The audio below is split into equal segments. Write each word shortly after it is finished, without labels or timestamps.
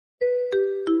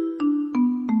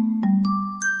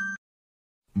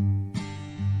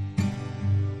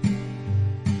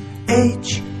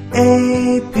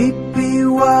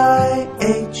H-A-P-P-Y,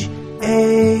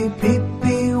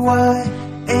 H-A-P-P-Y,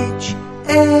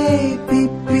 H-A-P-P-Y.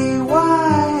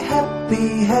 Happy,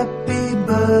 happy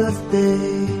birthday.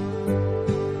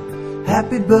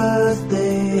 Happy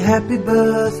birthday, happy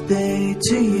birthday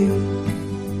to you.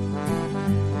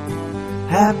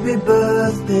 Happy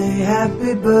birthday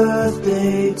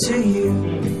to you.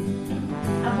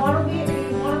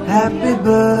 Happy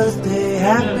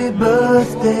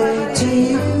birthday to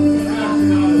you.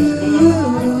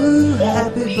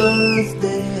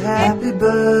 Happy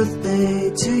birthday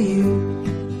to you.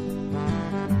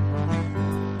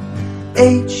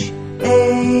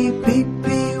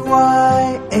 H-A-P-P-Y,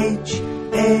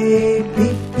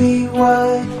 H-A-P-P-Y,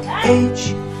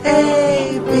 H-A-P-P-Y.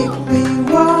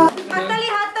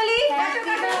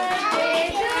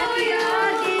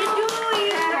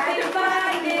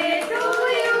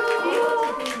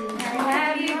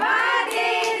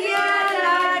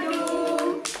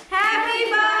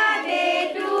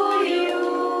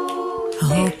 I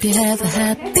hope you have a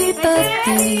happy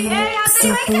birthday, a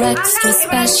super extra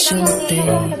special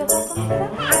day.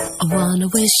 I wanna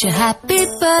wish you a happy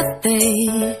birthday.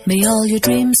 May all your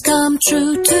dreams come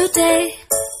true today.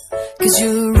 'Cause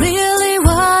you're really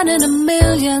one in a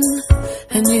million,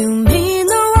 and you mean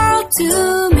the world to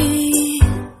me.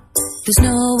 There's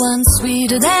no one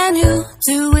sweeter than you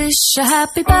to wish a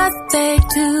happy birthday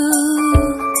to.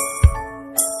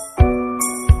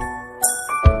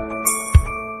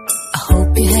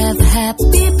 You have a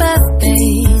happy birthday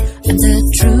and a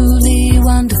truly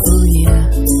wonderful year,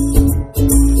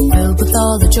 filled with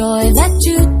all the joy that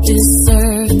you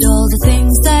deserve and all the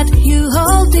things that you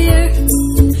hold dear.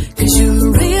 'Cause you're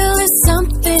really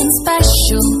something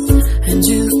special, and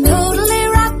you've totally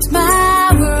rocked my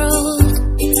world.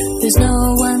 There's no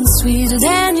one sweeter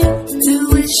than you to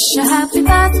wish a happy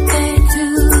birthday to.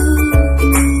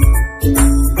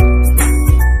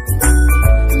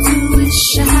 To wish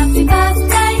a happy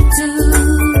birthday to.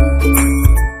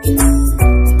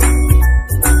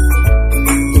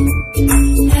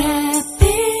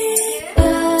 Happy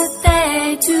birthday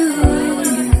to you.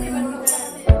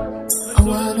 I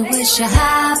wanna wish a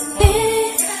happy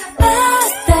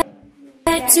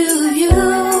birthday to you.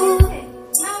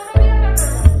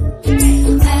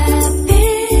 Happy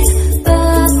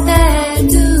birthday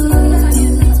to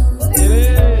you.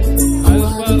 I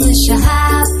wanna wish a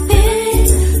happy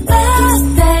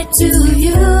birthday to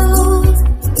you.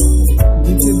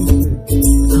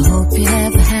 I hope you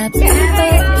have a happy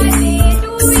birthday,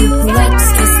 a super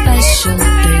extra special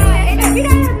day.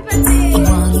 I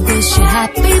wanna wish you a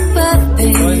happy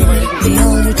birthday. May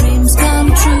all your dreams come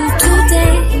true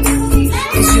today.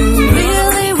 'Cause you're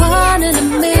really one in a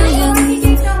million,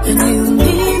 and you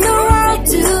mean the world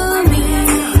to me.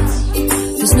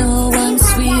 There's no one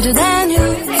sweeter than you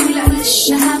to wish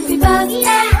a happy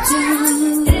birthday to.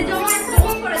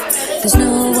 There's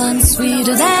no one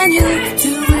sweeter than you to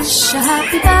wish a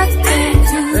happy birthday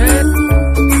to.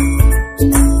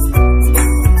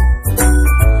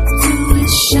 To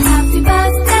wish a happy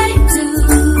birthday to.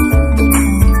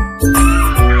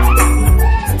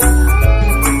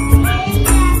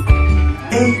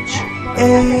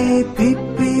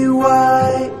 H-A-P-P-Y,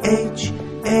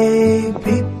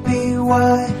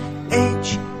 H-A-P-P-Y,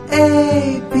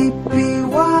 H-A-P-P-Y.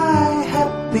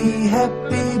 Happy,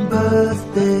 happy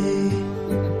birthday.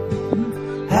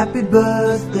 Happy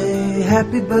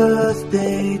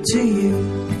birthday to you.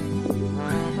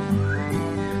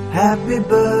 Happy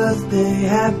birthday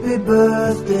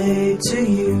to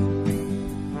you.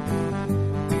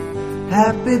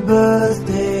 Happy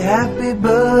birthday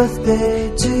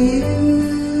to you.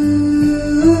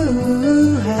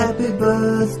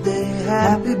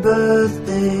 Happy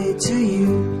birthday to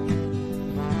you.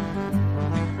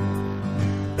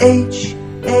 H-A-P-P-Y,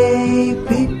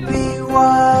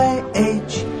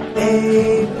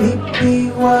 H-A-P-P-Y,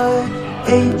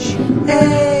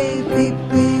 H-A-P-P-Y.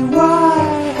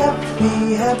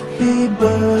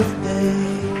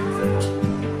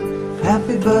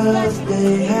 Happy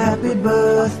birthday. Happy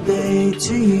birthday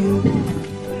to you.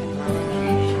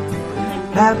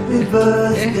 Happy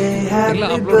birthday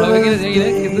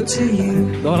to you.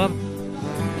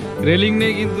 Railing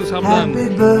নেই কিন্তু সাবধান।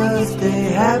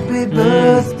 Happy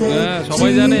birthday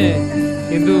সবাই জানে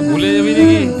কিন্তু ভুলে যাবি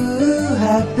নাকি।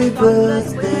 Happy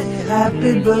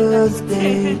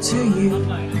birthday to you.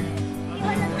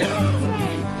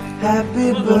 Happy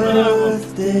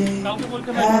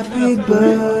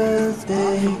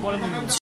birthday